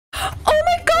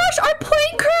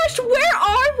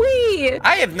we?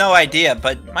 I have no idea,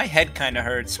 but my head kind of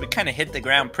hurts. We kind of hit the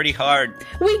ground pretty hard.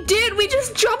 We did. We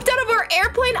just jumped out of our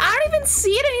airplane. I don't even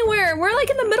see it anywhere. We're like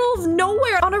in the middle of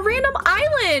nowhere on a random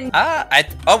island.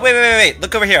 Oh, wait.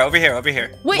 Look over here, over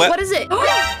here. Wait, what is it?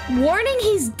 Warning,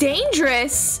 he's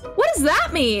dangerous. What does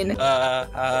that mean?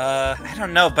 I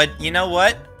don't know, but you know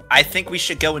what? I think we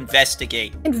should go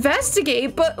investigate.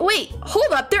 Investigate? But wait,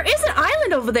 hold up. There is an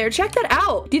island over there. Check that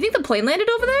out. Do you think the plane landed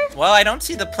over there? Well, I don't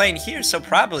see the plane here, so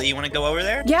probably. You want to go over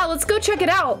there? Yeah, let's go check it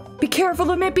out. Be careful,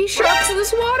 there might be sharks in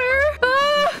this water.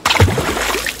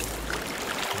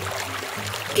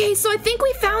 Okay, so I think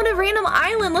we found a random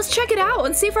island. Let's check it out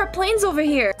and see if our plane's over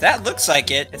here. That looks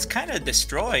like it. It's kind of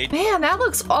destroyed. Man, that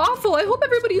looks awful. I hope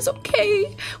everybody's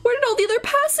okay. Where did all the other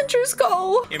passengers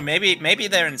go? Here, maybe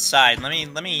they're inside. Let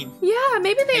me. Yeah,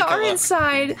 maybe they are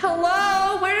inside.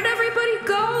 Hello, where did everybody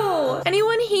go?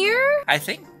 Anyone here? I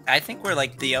think we're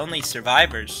like the only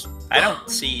survivors. I don't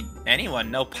see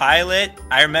anyone. No pilot.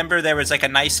 I remember there was like a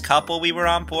nice couple we were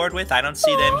on board with. I don't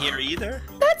see them here either.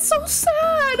 That's so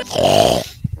sad.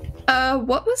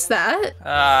 What was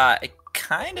that? It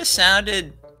kind of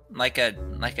sounded like a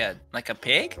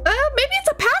pig. Maybe it's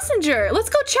a passenger. Let's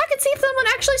go check and see if someone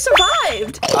actually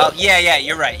survived. Oh, yeah,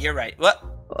 you're right. What?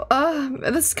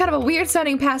 This is kind of a weird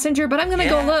sounding passenger, but I'm gonna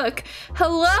go look.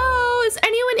 Hello, is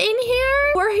anyone in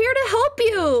here? We're here to help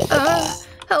you.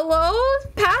 Hello,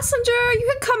 passenger, you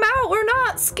can come out. We're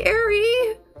not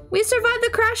scary. We survived the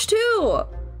crash too.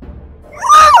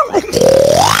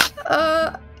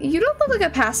 You don't look like a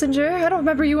passenger. I don't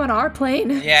remember you on our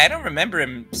plane. Yeah, I don't remember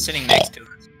him sitting next to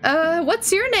us.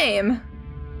 What's your name?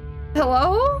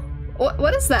 Hello?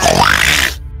 What is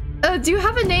that? Do you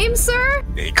have a name, sir?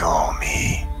 They call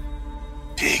me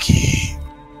Piggy.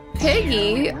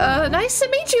 Piggy? Nice to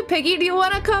meet you, Piggy. Do you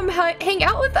want to come hang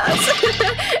out with us?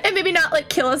 And maybe not, like,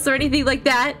 kill us or anything like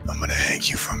that? I'm gonna hang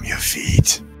you from your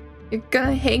feet. You're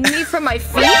gonna hang me from my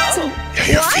feet? Yeah,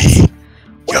 your feet.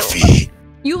 Your feet.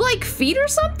 You like feet or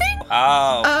something?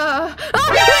 Oh.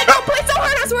 Wait, no, please don't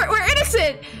hurt us. We're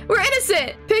innocent. We're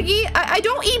innocent. Piggy, I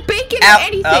don't eat bacon or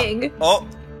anything. Oh.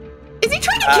 Is he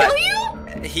trying to kill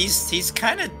you? He's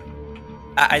kind of...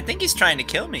 I think he's trying to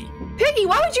kill me. Piggy,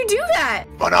 why would you do that?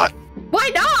 Why not? Why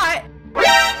not?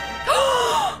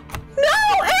 No,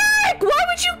 Eric! Why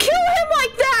would you kill him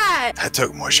like that? I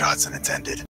took more shots than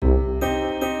intended.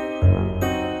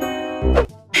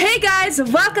 Hey guys,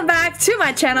 welcome back to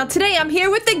my channel. Today I'm here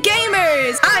with the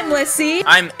gamers. I'm Lissy.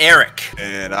 I'm Eric.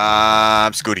 And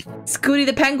I'm Scooty. Scooty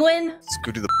the penguin.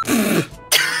 Scooty the...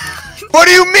 What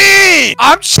do you mean?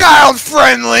 I'm child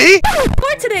friendly.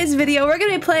 For today's video, we're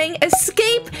gonna be playing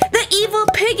Escape the Evil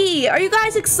Piggy. Are you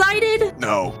guys excited?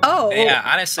 No. Oh. Yeah,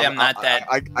 honestly, I'm not that...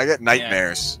 I get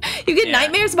nightmares. You get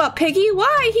nightmares about Piggy?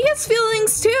 Why? He has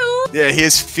feelings too. Yeah, he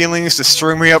has feelings to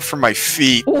string me up from my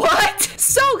feet. What?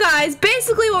 So guys,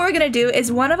 basically what we're gonna do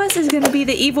is one of us is gonna be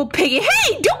the evil Piggy.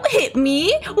 Hey, don't hit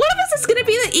me. One of us is gonna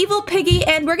be the evil Piggy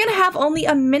and we're gonna have only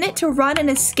a minute to run and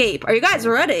escape. Are you guys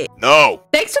ready? No.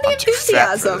 Thanks for the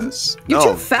enthusiasm. You're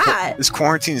too fat. This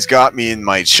quarantine's got me in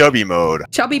my chubby mode.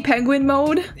 Chubby penguin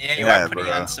mode? Yeah, you are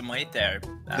putting on some weight there.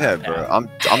 Yeah, bro. I'm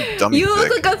dummy You thick.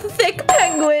 look like a thick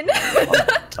penguin.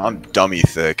 I'm dummy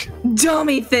thick.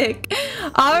 Dummy thick.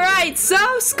 All right, so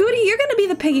Scooty, you're gonna be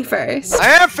the Piggy first.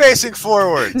 I am facing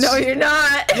forwards. No, you're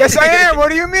not. Yes, I am. What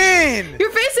do you mean?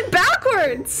 You're facing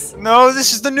backwards. No,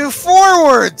 this is the new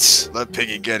forwards. Let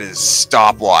Piggy get his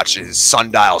stopwatch, his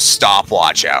sundial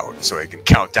stopwatch out so he can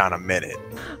count down a minute.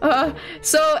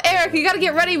 So Eric, you gotta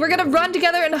get ready. We're gonna run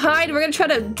together and hide. We're gonna try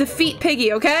to defeat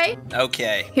Piggy, okay?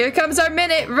 Okay. Here comes our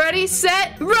minute. Ready,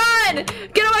 set, run!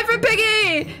 Get away from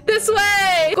Piggy! This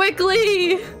way!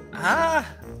 Quickly!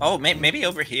 Oh, maybe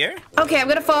over here? Okay, I'm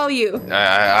gonna follow you.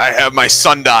 I have my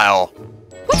sundial.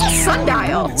 What's a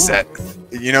sundial? It's that,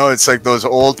 you know, it's like those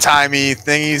old-timey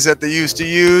thingies that they used to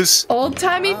use.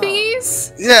 Old-timey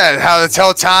thingies? Yeah, how to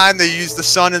tell time, they use the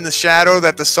sun and the shadow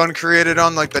that the sun created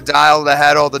on like the dial that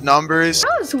had all the numbers.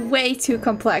 That was way too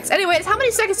complex. Anyways, how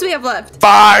many seconds do we have left?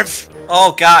 5.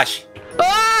 Oh, gosh.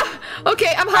 Ah!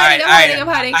 Okay, I'm hiding, I'm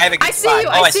hiding. I see you,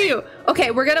 I see you. Okay,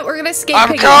 we're gonna escape I'm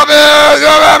Piggy. coming!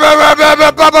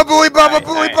 Baba booey, baba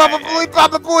booey, baba booey,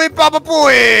 baba booey, baba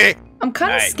booey! I'm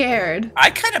kind of scared. I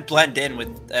kind of blend in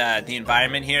with the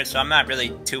environment here, so I'm not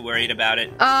really too worried about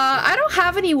it. I don't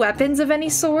have any weapons of any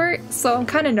sort, so I'm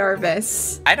kind of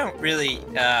nervous. I don't really,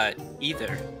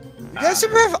 either. You guys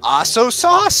ever have aso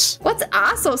sauce? What's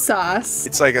aso sauce?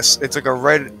 It's like a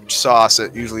red sauce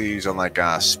that usually used on like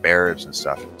spare ribs and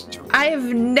stuff. I have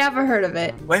never heard of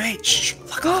it. Wait, shh,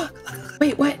 look.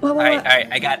 Wait, what? All right.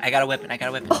 I got a weapon.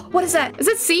 Oh, what is that? Is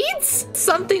it seeds?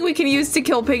 Something we can use to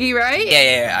kill Piggy, right?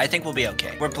 Yeah. I think we'll be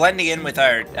okay. We're blending in with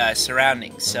our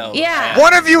surroundings, so. Yeah.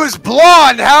 One of you is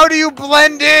blonde. How do you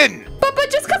blend in? But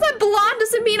just because I'm blonde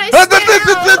doesn't mean I stand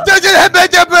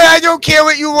out. I don't care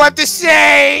what you want to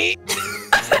say.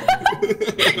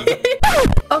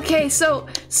 Okay, so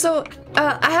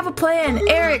I have a plan.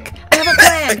 Eric, I have a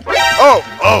plan. Oh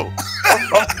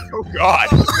God.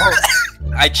 Oh.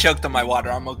 I choked on my water.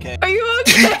 I'm okay. Are you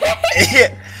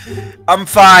okay? I'm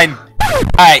fine.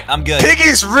 Alright, I'm good.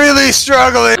 Piggy's really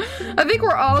struggling. I think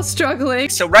we're all struggling.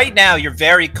 So right now, you're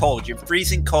very cold. You're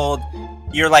freezing cold.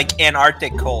 You're like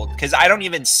Antarctic cold, because I don't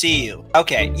even see you.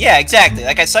 Okay, yeah, exactly.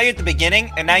 Like, I saw you at the beginning,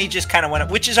 and now you just kind of went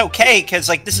up, which is okay, because,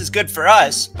 like, this is good for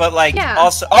us, but, like, Yeah.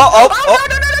 also... No.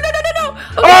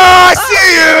 Oh, I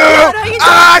see you! No, you don't.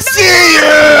 I see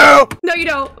you! No, you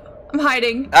don't. I'm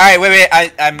hiding. Alright, wait,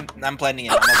 I'm blending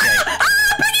in. I'm okay.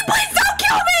 Piggy, please don't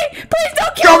kill me! Please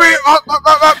don't kill Go me! me! Up.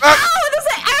 Oh, there's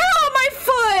an arrow on my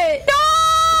foot!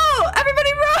 No!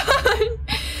 Everybody run!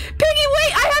 Piggy,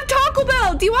 wait! I have Taco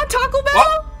Bell! Do you want Taco Bell?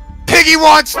 What? Piggy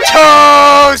wants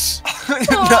toes!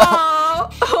 Oh,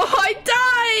 I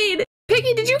died!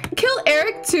 Piggy, did you kill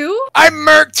Eric too? I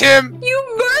murked him! You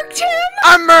murked him?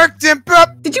 I murked him!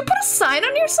 Did you put a sign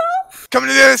on yourself? Coming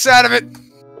to the other side of it.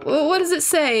 What does it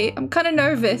say? I'm kind of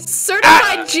nervous.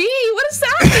 Certified G? What does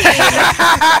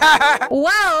that mean?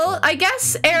 Well, I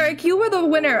guess, Eric, you were the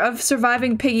winner of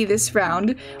surviving Piggy this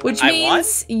round, which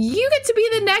means you get to be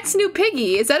the next new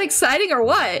Piggy. Is that exciting or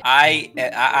what?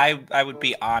 I would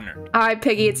be honored. All right,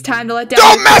 Piggy, it's time to let down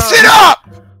Don't your mess guard. it up!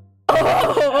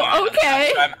 Oh,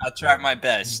 okay. I'll try my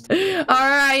best. All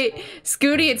right,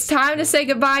 Scooty, it's time to say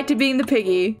goodbye to being the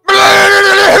Piggy.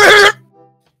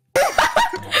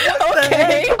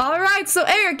 Okay. All right, so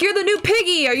Eric, you're the new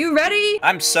Piggy. Are you ready?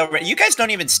 I'm so ready. You guys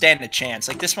don't even stand a chance.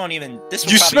 Like, this won't even... This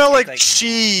will You probably smell take, like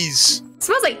cheese. It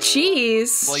smells like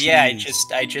cheese. Well, yeah,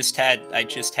 I just had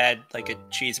like a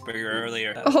cheeseburger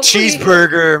earlier. Hopefully-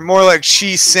 Cheeseburger, more like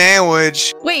cheese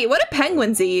sandwich. Wait, what do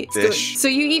penguins eat? Fish. So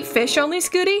you eat fish only,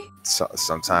 Scooty?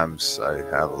 Sometimes I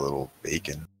have a little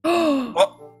bacon.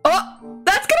 Well, Oh,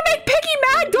 that's gonna make Piggy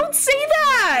mad. Don't say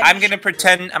that. I'm gonna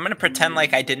pretend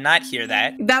like I did not hear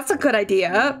that. That's a good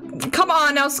idea. Come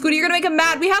on now, Scooty. You're gonna make him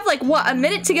mad. We have like what, a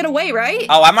minute to get away, right?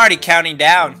 Oh, I'm already counting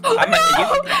down. Oh, I'm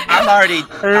already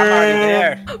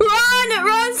there.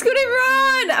 Run, Scooty,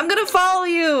 run! I'm gonna follow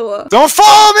you. Don't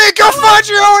follow me! Go find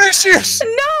your own issues!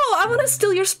 No, I wanna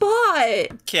steal your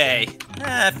spot. Okay.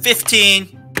 15.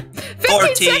 15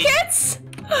 14. seconds?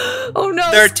 Oh no.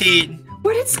 13.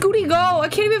 Where did Scooty go? I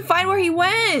can't even find where he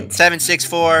went. 7, 6,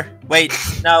 4. Wait,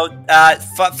 no.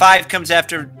 5 comes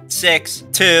after 6.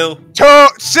 2.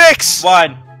 6!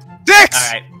 1. 6!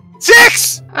 All right.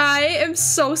 6! I am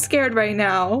so scared right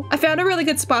now. I found a really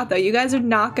good spot though. You guys are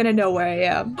not gonna know where I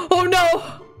am. Oh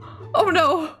no! Oh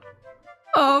no!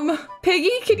 Piggy,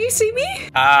 can you see me?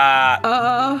 Piggy,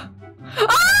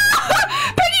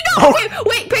 no! Oh.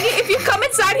 Wait, Piggy, if you come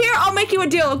inside here, I'll make you a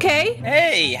deal, okay?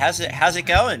 Hey, how's it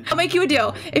going? I'll make you a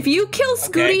deal. If you kill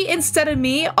Scooty instead of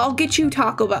me, I'll get you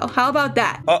Taco Bell. How about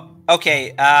that? Oh,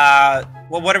 okay.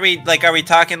 Well, what are we like? Are we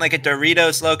talking like a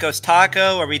Doritos Locos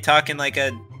Taco? Are we talking like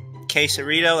a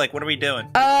quesarito? Like, what are we doing?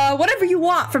 Whatever you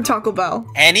want from Taco Bell.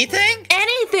 Anything?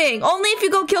 Anything! Only if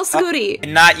you go kill Scooty.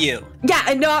 Not you. Yeah,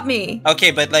 and not me.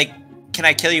 Okay, but like, can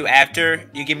I kill you after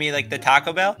you give me like the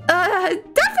Taco Bell?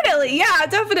 Definitely. Yeah,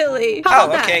 definitely. How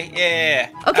about okay. that? Yeah.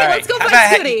 Okay, All let's go How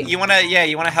find about- Scooty.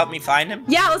 You wanna help me find him?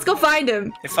 Yeah, let's go find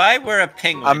him. If I were a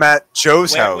penguin, I'm at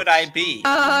Joe's where house. would I be?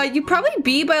 You'd probably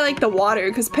be by like the water,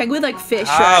 because penguin like fish,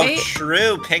 Oh, right?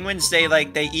 true. Penguins, they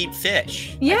eat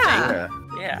fish. Yeah.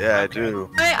 Yeah, I do.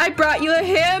 I brought you a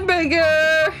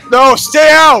hamburger. No,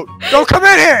 stay out! Don't come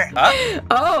in here!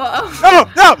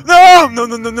 Oh.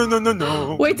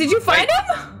 No! Wait, did you find him?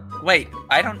 Wait,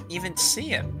 I don't even see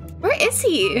him. Where is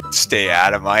he? Stay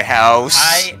out of my house.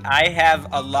 I have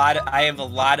a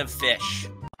lot of fish.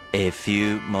 A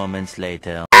few moments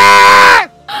later. What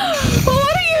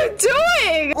are you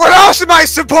doing? What else am I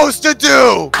supposed to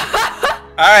do?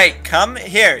 All right, come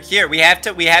here. We have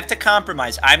to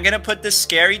compromise. I'm gonna put this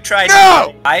scary trident. No!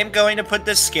 Away. I am going to put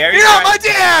this scary. You're not my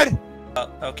trident. dad!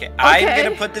 Okay. I'm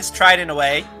gonna put this trident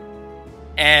away,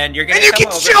 and you're gonna. And you come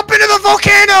can over. jump into the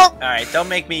volcano! All right, don't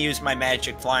make me use my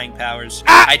magic flying powers.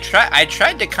 I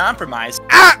tried to compromise.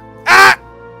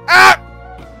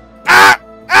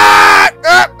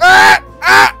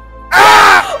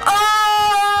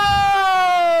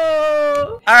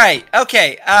 All right.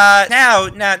 Okay.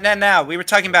 Now. We were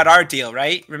talking about our deal,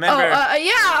 right? Remember?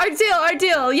 Yeah, our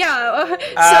deal. Yeah.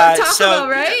 So Taco Bell,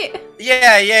 right?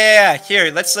 Yeah. Here,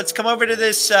 let's come over to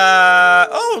this.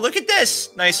 Oh, look at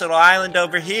this nice little island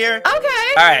over here.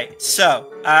 Okay. All right.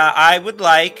 So, I would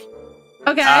like.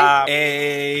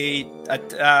 Okay.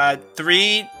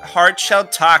 3 hard-shelled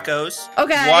tacos.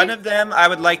 Okay. One of them I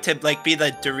would like to be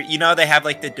the they have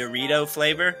like the Dorito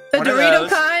flavor. The One Dorito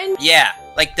kind? Yeah,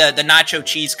 like the nacho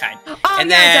cheese kind. Oh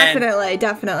and yeah, then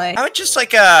definitely. I would just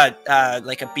like a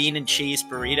bean and cheese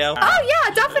burrito. Oh yeah,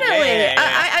 definitely. Yeah.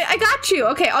 I got you.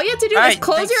 Okay, all you have to do is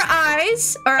close your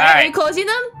eyes. All right, are you closing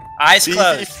them? Eyes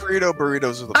closed. Frito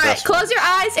burritos are the best. All right, close your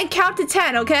eyes and count to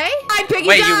 10, okay? Hi, Piggy.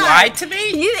 Wait, you lied to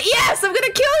me? Yes, I'm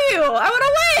gonna kill you. I want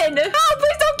to win. No,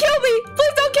 please don't kill me.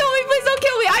 Please don't kill me. Please don't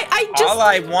kill me. I just.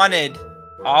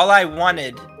 All I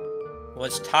wanted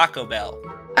was Taco Bell.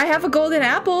 I have a golden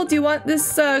apple. Do you want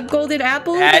this golden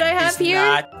apple that I have here?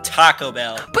 Not Taco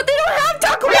Bell. But they don't have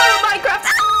Taco Bell in Minecraft.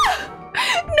 Ah!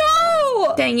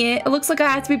 No! Dang it. It looks like I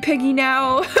have to be Piggy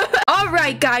now.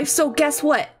 Alright, guys. So guess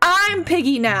what? I'm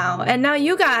Piggy now. And now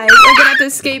you guys are gonna have to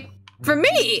escape from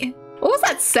me. What was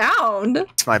that sound?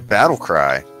 It's my battle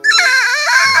cry.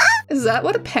 Is that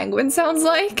what a penguin sounds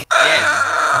like?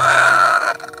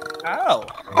 Yeah. Oh.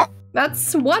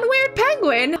 That's one weird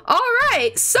penguin.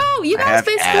 Alright. So you guys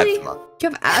basically... Asthma. You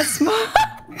have asthma?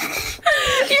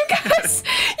 You guys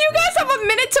have a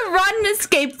minute to run and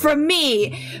escape from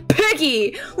me,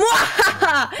 Piggy.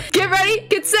 Get ready,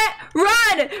 get set,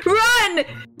 run.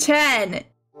 10,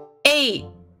 8.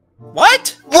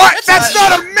 What? What? That's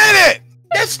not a minute.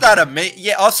 That's not a minute.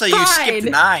 Yeah. Also, you skipped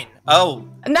 9. Oh.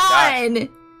 9. God.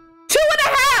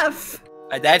 2.5.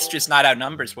 That's just not how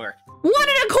numbers work.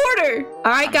 1.25.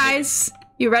 All right, guys.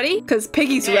 You ready? Because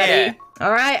Piggy's ready.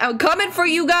 All right, I'm coming for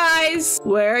you guys.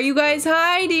 Where are you guys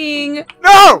hiding?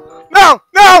 No!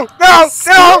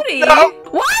 Scooty?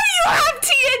 Why do you have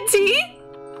TNT?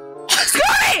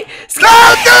 Scooty! No!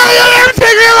 You never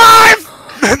take me alive!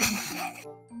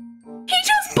 He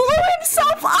just blew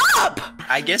himself up!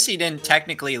 I guess he didn't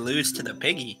technically lose to the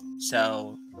Piggy,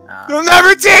 so... You'll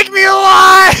never take me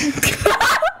alive!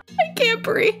 I can't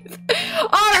breathe.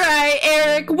 Alright,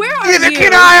 Eric, where are Neither you?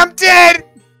 can I, I'm dead!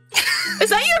 Is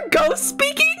that your ghost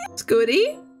speaking?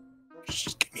 Scooty?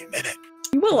 Just give me a minute.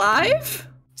 You alive?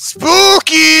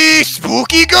 Spooky!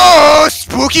 Spooky ghost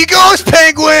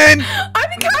penguin!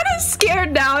 I'm kind of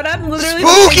scared now, and I'm literally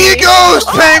Spooky ghost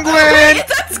penguin! Wait, is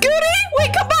that Scooty?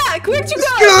 Wait, come back! Where'd you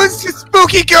go?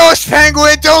 Spooky ghost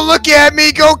penguin! Don't look at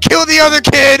me! Go kill the other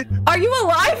kid! Are you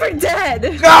alive or dead?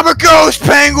 I'm a ghost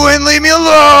penguin! Leave me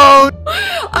alone!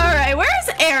 Alright, where's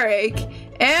Eric?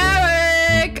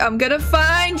 Eric! I'm gonna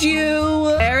find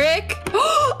you! Eric?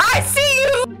 I see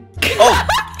you! Oh,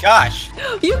 gosh.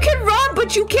 You can run,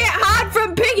 but you can't hide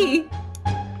from Piggy!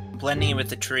 Blending in with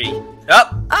the tree. Oh,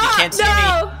 you can't see me.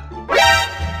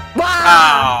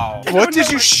 Wow! Oh. What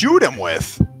did you shoot him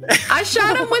with? I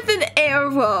shot him with an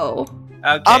arrow.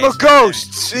 Okay, I'm a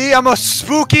ghost! See? I'm a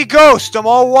spooky ghost! I'm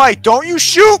all white! Don't you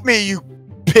shoot me, you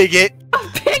pigget! A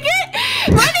piglet?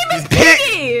 My name is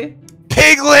Piggy!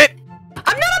 Piglet!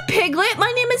 I'm not a piglet,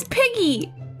 my name is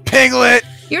Piggy! Piglet!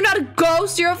 You're not a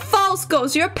ghost, you're a false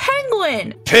ghost, you're a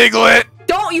penguin! Piglet!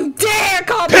 Don't you dare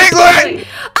call me Piglet! Piglet!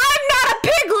 I'm not a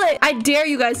piglet! I dare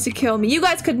you guys to kill me. You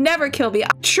guys could never kill me.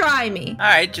 Try me.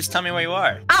 Alright, just tell me where you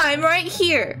are. I'm right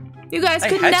here. You guys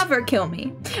could how'd never kill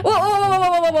me.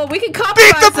 Whoa. We can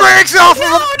compromise. Beat the brakes off of No,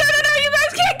 him! you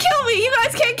guys can't kill me. You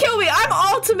guys can't kill me. I'm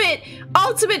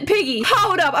ultimate Piggy.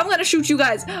 Hold up, I'm gonna shoot you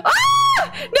guys. Ah!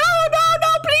 No,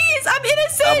 please. I'm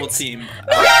innocent. Double team.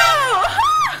 No!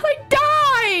 I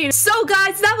died! So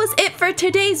guys, that was it for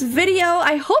today's video.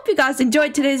 I hope you guys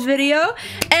enjoyed today's video.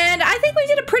 And I think we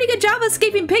did a pretty good job of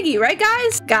escaping Piggy, right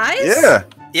guys?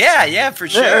 Yeah, for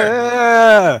sure.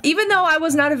 Yeah. Even though I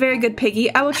was not a very good Piggy,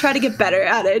 I will try to get better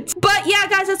at it. But yeah,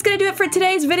 guys, that's gonna do it for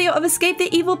today's video of Escape the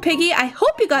Evil Piggy. I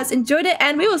hope you guys enjoyed it,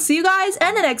 and we will see you guys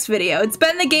in the next video. It's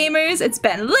been the gamers, it's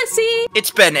been Lissy.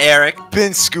 It's been Eric.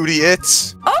 Been Scooty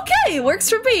It's. Okay, works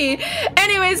for me.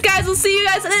 Anyways, guys, we'll see you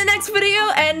guys in the next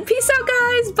video, and peace out,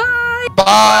 guys. Bye.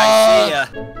 Bye.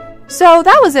 See ya. So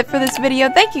that was it for this video.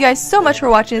 Thank you guys so much for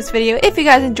watching this video. If you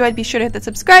guys enjoyed, be sure to hit the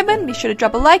subscribe button, be sure to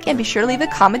drop a like, and be sure to leave a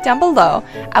comment down below.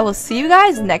 I will see you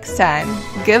guys next time.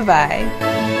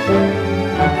 Goodbye.